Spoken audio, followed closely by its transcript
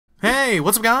Hey,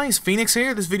 what's up guys? Phoenix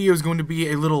here. This video is going to be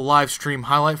a little live stream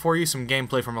highlight for you, some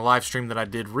gameplay from a live stream that I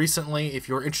did recently. If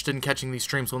you're interested in catching these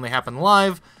streams when they happen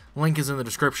live, link is in the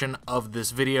description of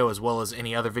this video as well as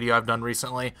any other video I've done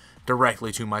recently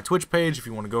directly to my Twitch page. If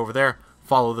you want to go over there,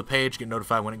 follow the page, get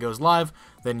notified when it goes live,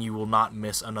 then you will not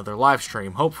miss another live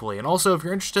stream, hopefully. And also, if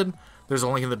you're interested, there's a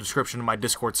link in the description to my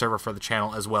Discord server for the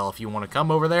channel as well if you want to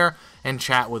come over there and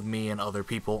chat with me and other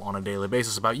people on a daily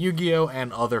basis about Yu-Gi-Oh!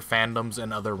 And other fandoms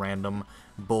and other random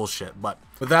bullshit. But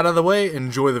with that out of the way,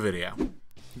 enjoy the video. You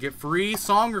get free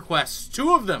song requests,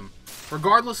 2 of them,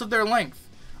 regardless of their length.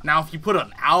 Now, if you put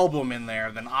an album in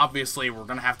there, then obviously we're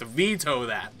going to have to veto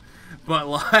that. But,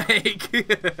 like,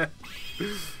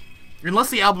 unless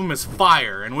the album is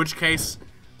fire, in which case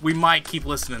we might keep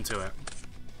listening to it.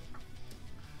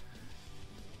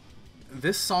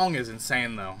 This song is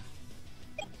insane, though.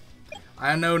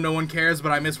 I know no one cares,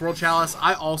 but I miss World Chalice.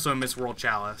 I also miss World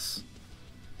Chalice.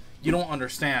 You don't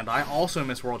understand. I also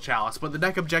miss World Chalice, but the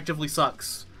deck objectively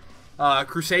sucks.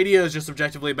 Crusadia is just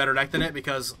objectively a better deck than it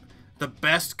because the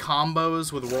best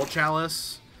combos with World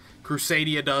Chalice,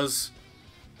 Crusadia does,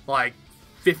 like,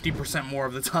 50% more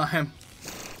of the time.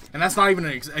 And that's not even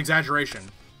an exaggeration.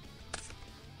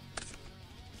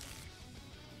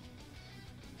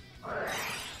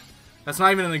 That's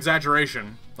not even an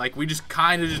exaggeration. Like, we just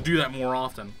kind of just do that more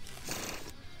often.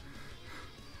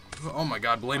 Oh my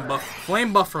god,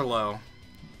 flame buffer low.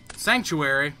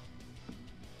 Sanctuary.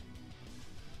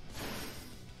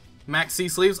 Max C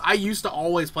sleeves. I used to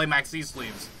always play Max C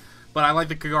sleeves. But I like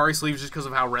the Kagari sleeves just because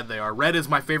of how red they are. Red is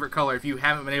my favorite color if you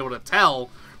haven't been able to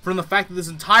tell from the fact that this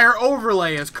entire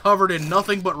overlay is covered in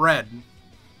nothing but red.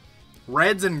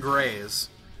 Reds and grays.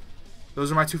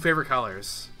 Those are my 2 favorite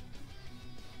colors.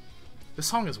 This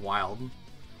song is wild.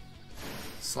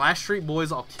 Slash Street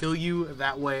Boys, I'll kill you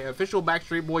that way. Official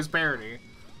Backstreet Boys parody.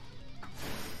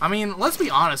 I mean, let's be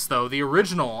honest though. The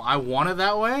original, I Want It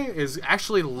That Way, is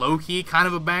actually low-key kind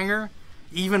of a banger.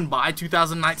 Even by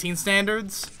 2019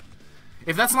 standards.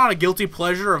 If that's not a guilty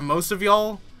pleasure of most of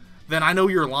y'all, then I know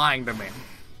you're lying to me.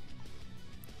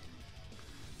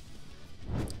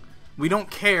 We don't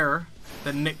care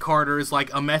that Nick Carter is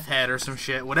like a meth head or some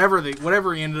shit. Whatever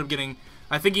he ended up getting.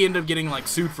 I think he ended up getting, like,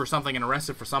 sued for something and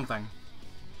arrested for something.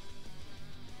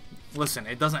 Listen,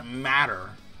 it doesn't matter,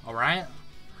 alright?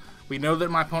 We know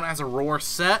that my opponent has a Roar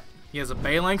set. He has a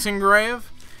Phalanx engrave.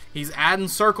 He's adding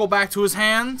Circle back to his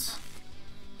hands.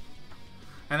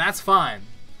 And that's fine.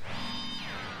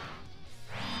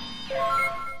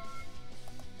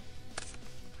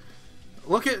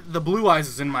 Look at the Blue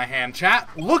Eyes in my hand, chat.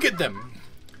 Look at them.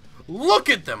 Look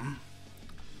at them.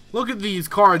 Look at these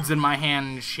cards in my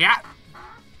hand, chat.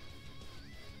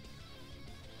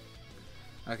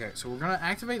 Okay, so we're going to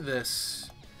activate this,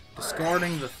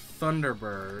 discarding the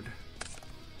Thunderbird,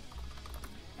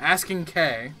 asking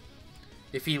K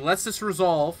if he lets this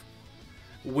resolve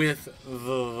with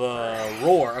the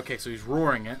Roar. Okay, so he's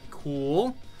roaring it.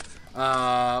 Cool.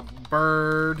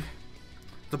 Bird.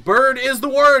 The bird is the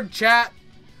word, chat.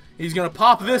 He's going to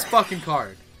pop this fucking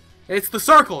card. It's the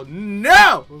Circle.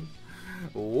 No!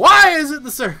 Why is it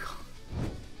the Circle?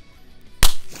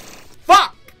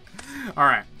 Fuck!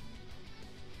 Alright.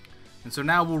 And so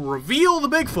now we'll reveal the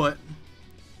Bigfoot.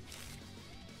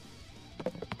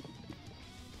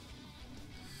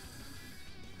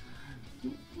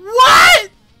 What?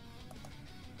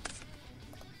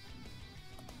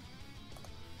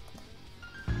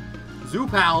 Zoo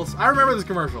Pals. I remember this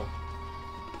commercial.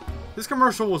 This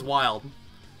commercial was wild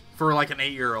for like an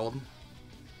 8-year-old.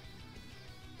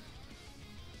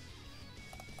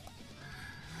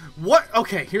 What?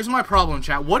 Okay, here's my problem,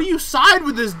 chat. What do you side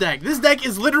with this deck? This deck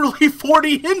is literally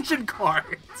 40 engine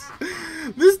cards.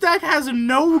 This deck has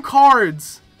no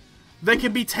cards that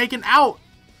can be taken out.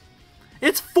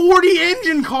 It's 40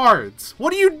 engine cards.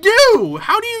 What do you do?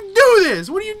 How do you do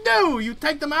this? What do you do? You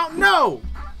take them out? No.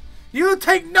 You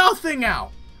take nothing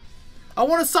out. I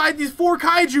want to side these 4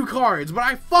 Kaiju cards, but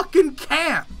I fucking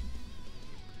can't.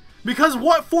 Because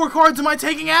what 4 cards am I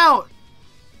taking out?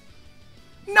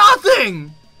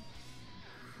 Nothing.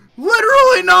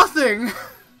 Literally nothing!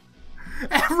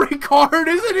 Every card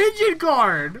is an engine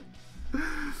card!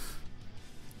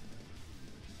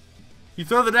 You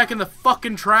throw the deck in the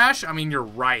fucking trash? I mean, you're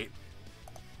right.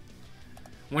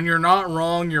 When you're not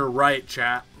wrong, you're right,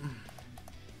 chat.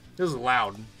 This is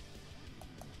loud.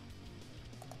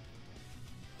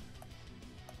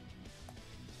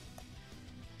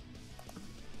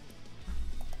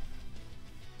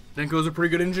 Denko's a pretty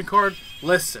good engine card?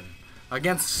 Listen.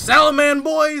 Against Salaman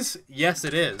boys? Yes,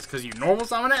 it is. Because you normal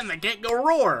summon it and they can't go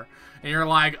roar. And you're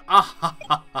like, ah ha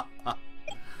ha ha ha.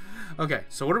 Okay,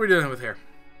 so what are we dealing with here?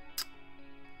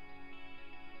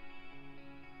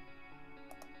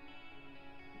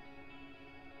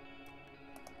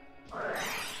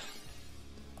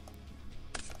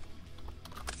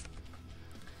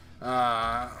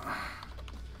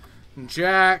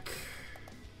 Jack.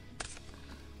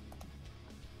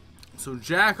 So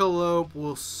Jackalope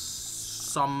will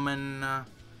summon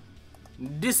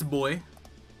this boy,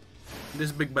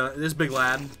 this big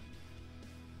lad,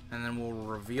 and then we'll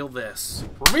reveal this.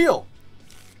 Reveal.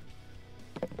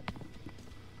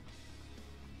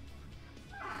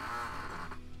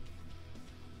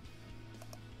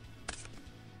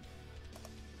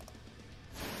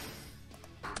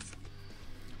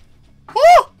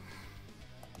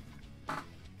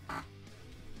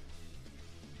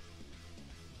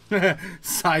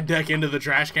 Side deck into the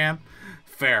trash can.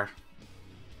 Fair.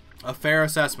 A fair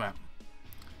assessment.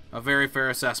 A very fair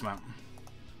assessment.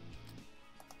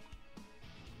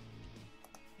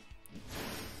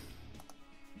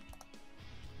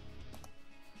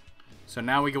 So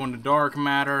now we go into dark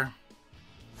matter.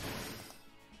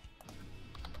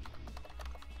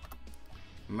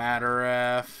 Matter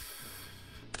F.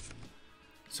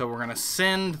 So we're gonna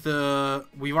send the...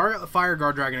 We've already got the Fire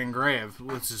Guard Dragon engraved,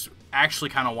 which is actually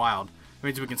kind of wild. It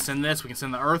means we can send this. We can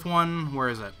send the Earth one. Where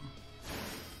is it?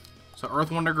 So Earth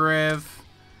Wonder Grave,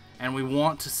 and we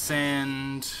want to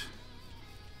send.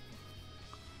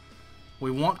 We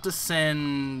want to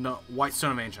send White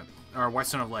Stone of Ancient or White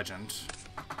Stone of Legend.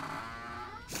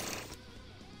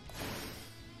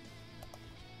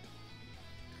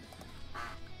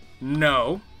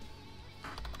 No.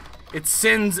 It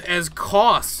sends as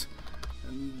cost.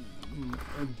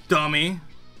 Dummy.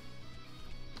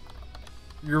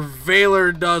 Your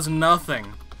Veiler does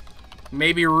nothing.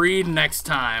 Maybe read next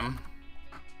time.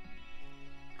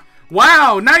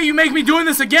 Wow! Now you make me doing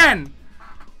this again!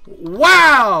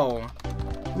 Wow!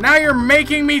 Now you're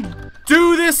making me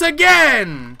do this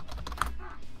again!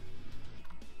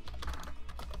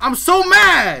 I'm so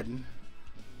mad!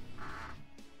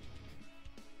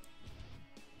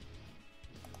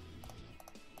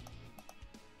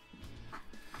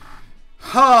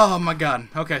 Oh my god.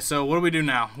 Okay, so what do we do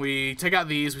now? We take out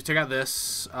these, we take out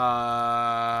this.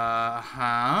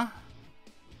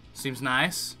 Seems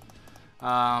nice.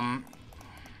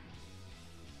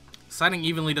 Siding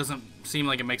evenly doesn't seem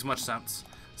like it makes much sense.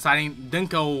 Siding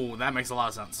Dinko, that makes a lot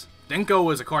of sense.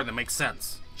 Dinko is a card that makes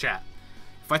sense, chat.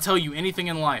 If I tell you anything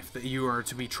in life that you are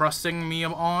to be trusting me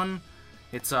on,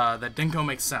 it's that Dinko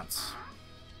makes sense.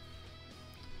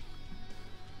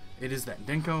 It is that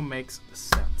Dinko makes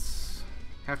sense.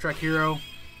 Half-Track Hero,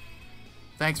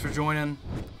 thanks for joining.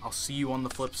 I'll see you on the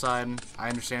flip side. I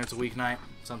understand it's a weeknight.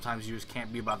 Sometimes you just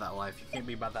can't be about that life. You can't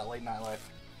be about that late night life.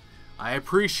 I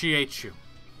appreciate you.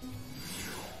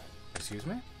 Excuse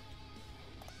me?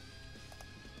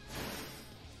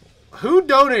 Who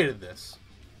donated this?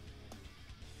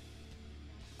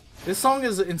 This song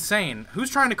is insane.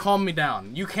 Who's trying to calm me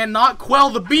down? You cannot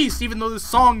quell the beast, even though this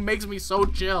song makes me so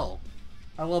chill.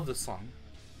 I love this song.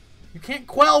 You can't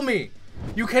quell me.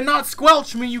 You cannot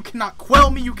squelch me. You cannot quell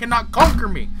me. You cannot conquer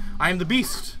me. I am the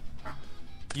beast.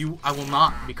 I will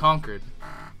not be conquered.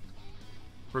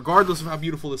 Regardless of how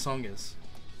beautiful this song is.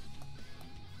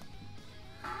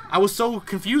 I was so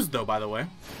confused though, by the way.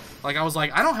 Like, I was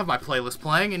like, I don't have my playlist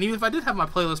playing, and even if I did have my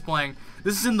playlist playing,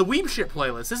 this is in the Weeb Shit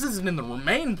playlist. This isn't in the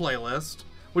Remain playlist,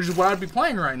 which is what I'd be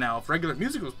playing right now if regular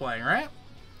music was playing, right?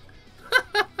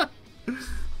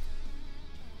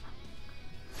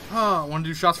 Oh, want to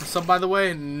do shots for sub, by the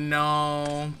way?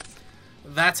 No.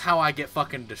 That's how I get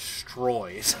fucking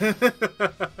destroyed.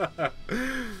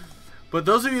 But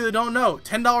those of you that don't know,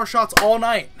 $10 shots all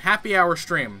night. Happy hour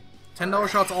stream. $10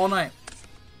 shots all night.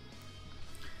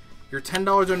 Your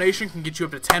 $10 donation can get you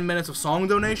up to 10 minutes of song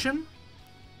donation.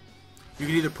 You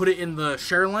can either put it in the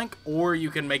share link, or you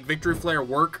can make Victory Flare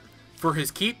work for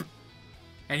his keep.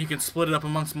 And you can split it up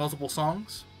amongst multiple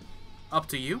songs. Up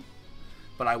to you.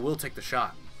 But I will take the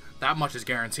shot. That much is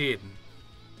guaranteed.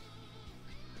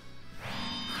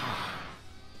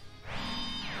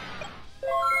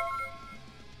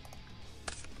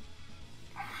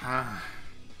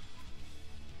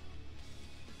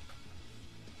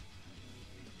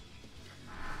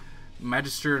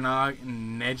 Magister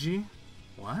Neji?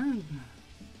 What?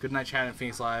 Good night, chat and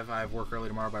Phoenix Live. I have work early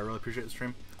tomorrow, but I really appreciate the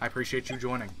stream. I appreciate you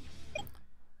joining.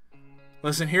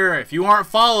 Listen here, if you aren't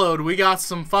followed, we got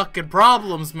some fucking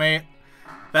problems, mate.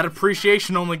 That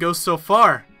appreciation only goes so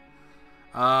far.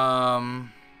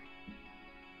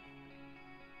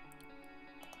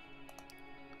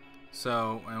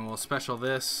 So, and we'll special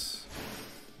this.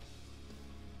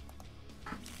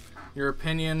 Your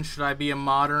opinion, should I be a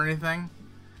mod or anything?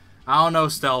 I don't know,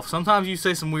 Stealth. Sometimes you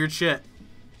say some weird shit.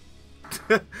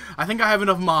 I think I have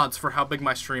enough mods for how big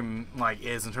my stream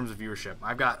is in terms of viewership.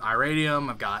 I've got Iradium,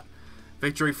 I've got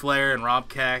Victory Flare and Rob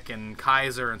Keck and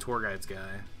Kaiser and Tour Guides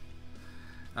Guy.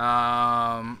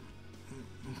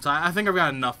 So I think I've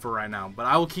got enough for right now, but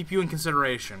I will keep you in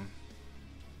consideration.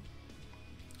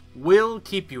 Will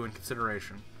keep you in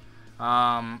consideration.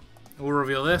 We'll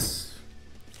reveal this.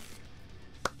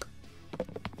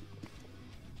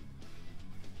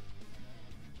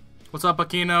 What's up,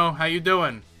 Aquino? How you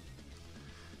doing?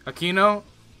 Aquino,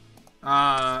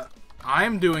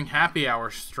 I'm doing happy hour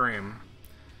stream,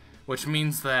 which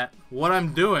means that what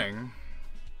I'm doing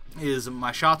is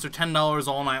my shots are $10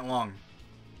 all night long.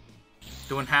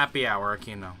 Doing happy hour,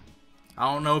 Aquino.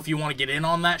 I don't know if you want to get in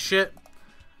on that shit.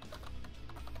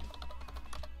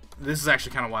 This is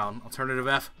actually kind of wild. Alternative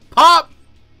F. Pop!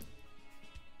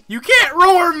 You can't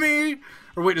roar me!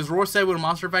 Or wait, does roar say when a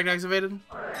monster effect activated?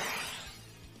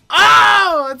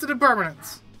 Oh! That's an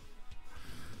impermanence.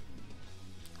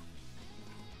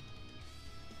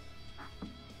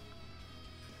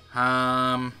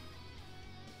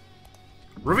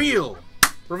 Reveal!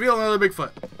 Reveal another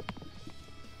Bigfoot.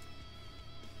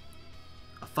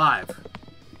 A 5.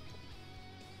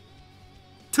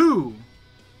 2.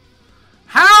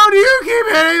 How do you keep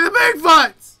hitting the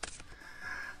Bigfoots?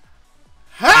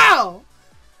 How?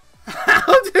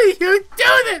 How do you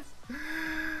do this?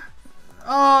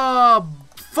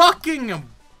 Fucking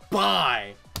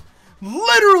bye.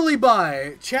 Literally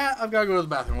bye. Chat, I've got to go to the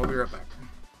bathroom. We'll be right back.